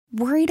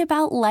Worried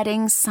about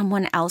letting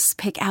someone else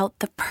pick out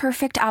the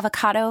perfect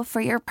avocado for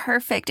your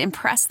perfect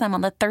impress them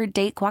on the third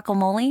date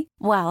guacamole?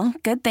 Well,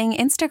 good thing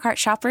Instacart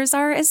shoppers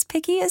are as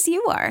picky as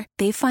you are.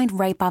 They find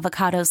ripe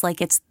avocados like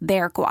it's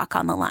their guac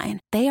on the line.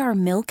 They are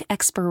milk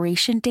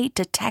expiration date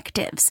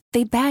detectives.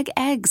 They bag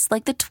eggs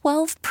like the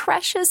 12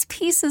 precious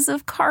pieces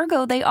of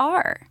cargo they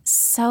are.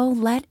 So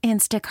let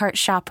Instacart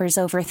shoppers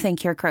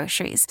overthink your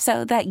groceries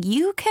so that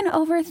you can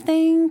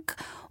overthink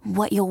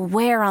what you'll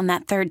wear on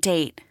that third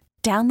date.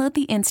 Download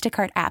the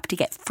Instacart app to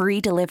get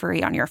free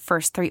delivery on your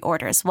first 3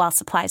 orders while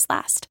supplies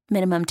last.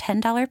 Minimum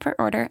 $10 per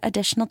order.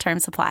 Additional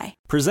terms apply.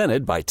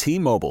 Presented by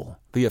T-Mobile,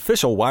 the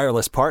official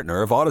wireless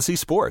partner of Odyssey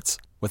Sports.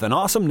 With an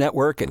awesome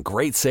network and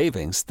great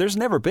savings, there's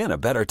never been a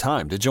better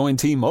time to join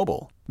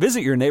T-Mobile. Visit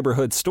your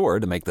neighborhood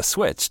store to make the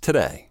switch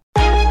today.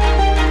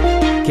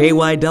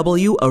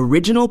 KYW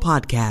Original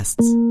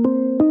Podcasts.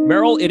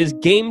 Merrill, it is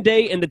game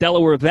day in the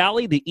Delaware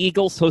Valley. The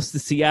Eagles host the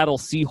Seattle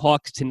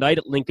Seahawks tonight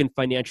at Lincoln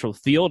Financial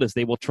Field as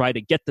they will try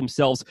to get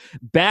themselves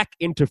back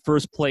into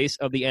first place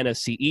of the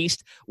NFC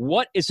East.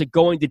 What is it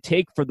going to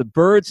take for the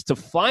Birds to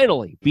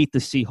finally beat the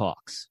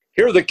Seahawks?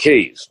 Here are the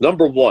keys.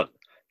 Number 1,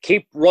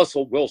 keep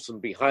Russell Wilson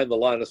behind the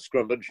line of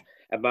scrimmage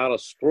and mount a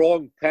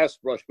strong pass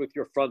rush with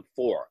your front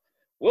 4.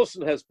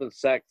 Wilson has been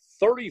sacked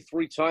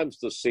 33 times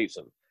this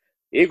season.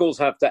 Eagles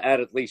have to add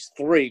at least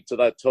 3 to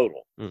that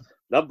total.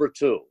 Number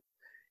 2,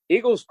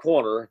 Eagles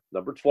corner,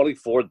 number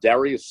 24,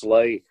 Darius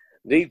Slay,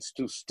 needs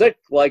to stick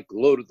like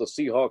glue to the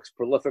Seahawks'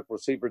 prolific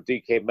receiver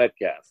DK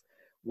Metcalf.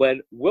 When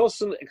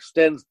Wilson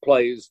extends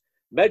plays,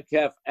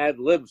 Metcalf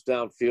ad-libs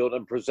downfield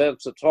and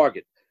presents a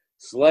target.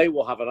 Slay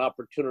will have an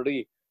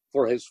opportunity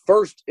for his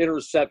first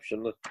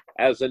interception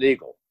as an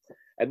Eagle.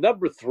 And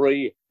number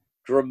 3,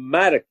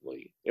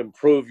 dramatically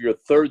improve your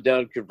third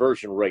down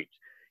conversion rate.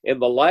 In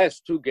the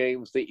last 2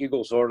 games, the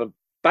Eagles are an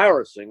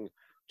embarrassing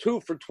 2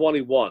 for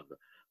 21.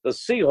 The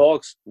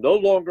Seahawks no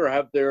longer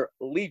have their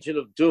Legion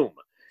of Doom.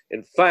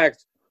 In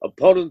fact,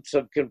 opponents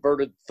have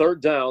converted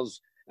third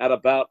downs at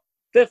about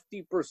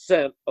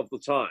 50% of the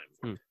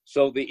time.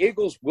 So the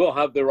Eagles will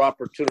have their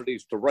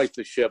opportunities to right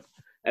the ship,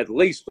 at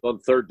least on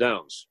third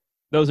downs.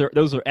 Those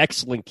are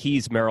excellent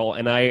keys, Merrill,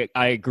 and I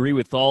agree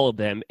with all of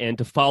them. And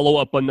to follow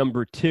up on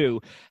number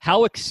 2,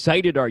 how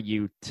excited are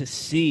you to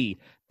see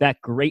that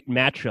great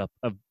matchup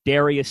of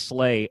Darius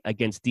Slay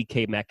against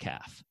DK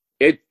Metcalf?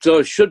 It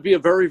should be a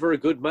very, very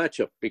good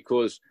matchup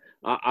because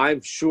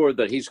I'm sure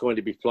that he's going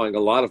to be playing a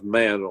lot of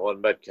man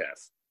on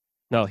Metcalf.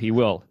 No, he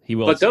will. He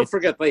will. But don't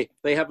forget,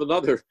 they have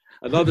another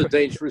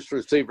dangerous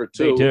receiver,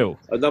 too. They do.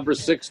 A number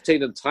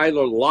 16 and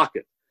Tyler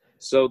Lockett.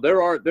 So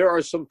there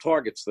are some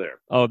targets there.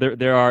 Oh,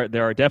 there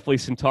are definitely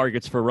some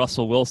targets for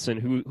Russell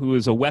Wilson, who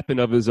is a weapon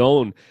of his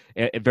own,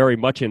 very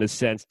much in a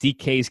sense.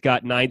 DK's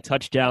got 9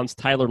 touchdowns.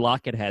 Tyler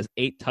Lockett has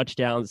 8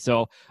 touchdowns.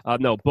 So,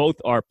 no, both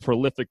are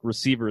prolific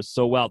receivers.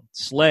 So while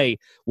Slay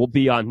will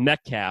be on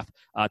Metcalf,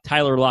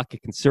 Tyler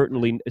Lockett can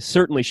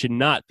certainly should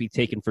not be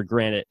taken for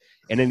granted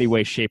in any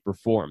way, shape, or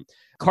form.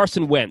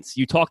 Carson Wentz,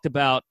 you talked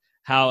about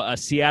how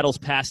Seattle's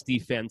pass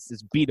defense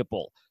is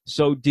beatable.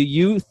 So do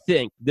you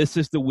think this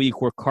is the week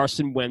where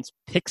Carson Wentz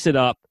picks it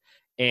up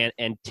and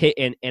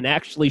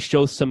actually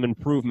shows some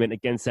improvement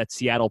against that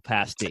Seattle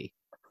pass D?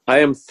 I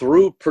am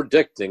through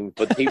predicting,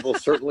 but he will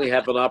certainly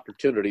have an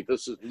opportunity.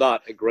 This is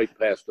not a great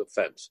pass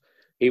defense.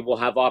 He will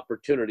have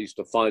opportunities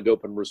to find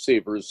open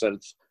receivers, and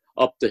it's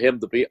up to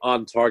him to be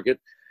on target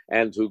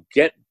and to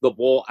get the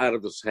ball out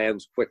of his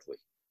hands quickly.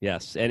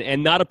 Yes,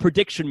 and not a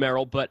prediction,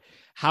 Merrill, but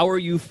how are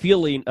you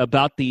feeling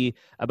about the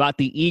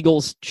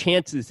Eagles'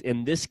 chances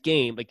in this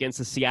game against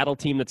a Seattle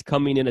team that's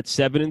coming in at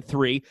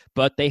 7-3,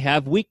 but they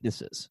have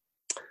weaknesses?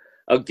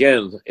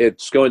 Again,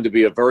 it's going to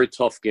be a very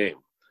tough game.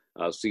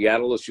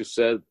 Seattle, as you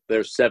said,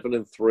 they're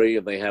 7-3,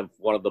 and they have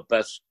one of the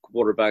best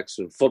quarterbacks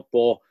in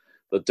football.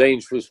 The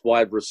dangerous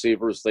wide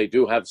receivers, they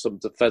do have some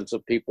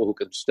defensive people who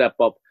can step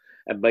up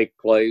and make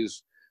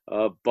plays,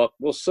 but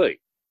we'll see.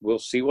 We'll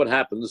see what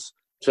happens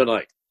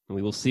tonight.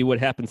 We will see what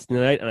happens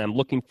tonight, and I'm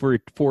looking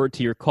forward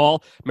to your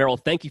call. Merrill,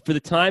 thank you for the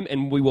time,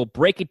 and we will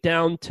break it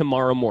down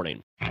tomorrow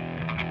morning.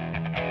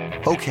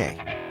 Okay,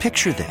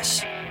 picture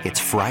this. It's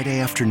Friday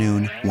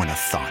afternoon when a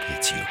thought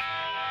hits you.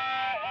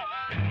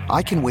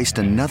 I can waste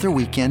another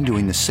weekend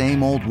doing the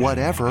same old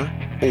whatever,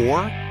 or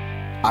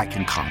I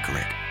can conquer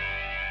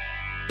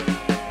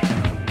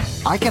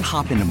it. I can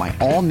hop into my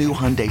all-new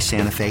Hyundai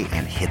Santa Fe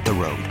and hit the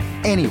road.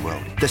 Any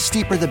road. The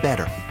steeper, the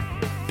better.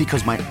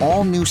 Because my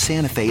all-new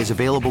Santa Fe is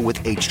available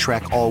with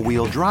H-Track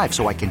all-wheel drive,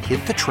 so I can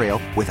hit the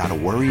trail without a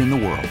worry in the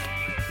world.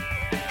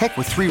 Heck,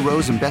 with 3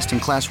 rows and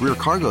best-in-class rear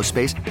cargo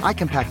space, I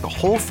can pack the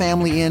whole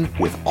family in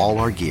with all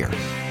our gear.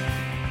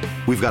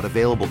 We've got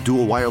available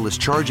dual wireless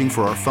charging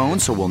for our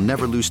phones, so we'll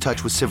never lose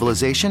touch with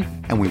civilization,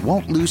 and we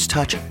won't lose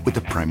touch with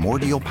the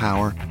primordial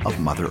power of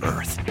Mother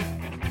Earth.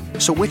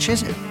 So which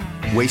is it?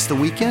 Waste the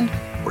weekend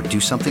or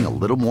do something a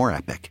little more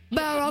epic?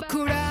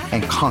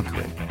 And conquer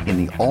it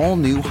in the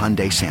all-new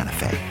Hyundai Santa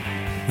Fe.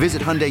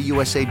 Visit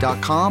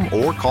HyundaiUSA.com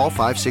or call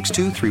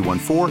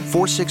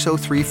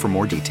 562-314-4603 for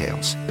more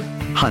details.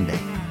 Hyundai,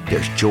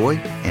 there's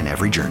joy in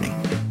every journey.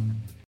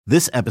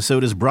 This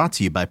episode is brought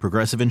to you by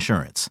Progressive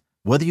Insurance.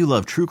 Whether you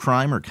love true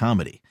crime or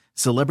comedy,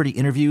 celebrity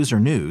interviews or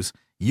news,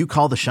 you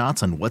call the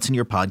shots on what's in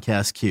your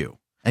podcast queue.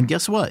 And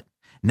guess what?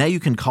 Now you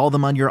can call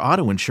them on your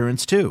auto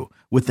insurance too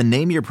with the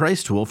Name Your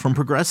Price tool from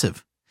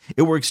Progressive.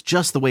 It works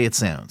just the way it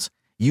sounds.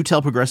 You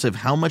tell Progressive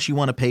how much you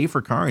want to pay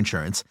for car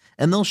insurance,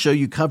 and they'll show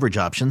you coverage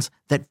options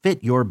that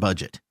fit your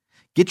budget.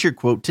 Get your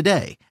quote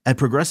today at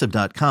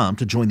Progressive.com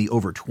to join the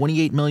over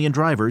 28 million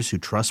drivers who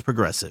trust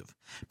Progressive.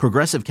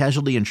 Progressive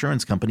Casualty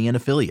Insurance Company and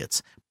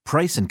Affiliates.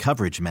 Price and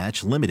coverage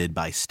match limited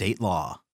by state law.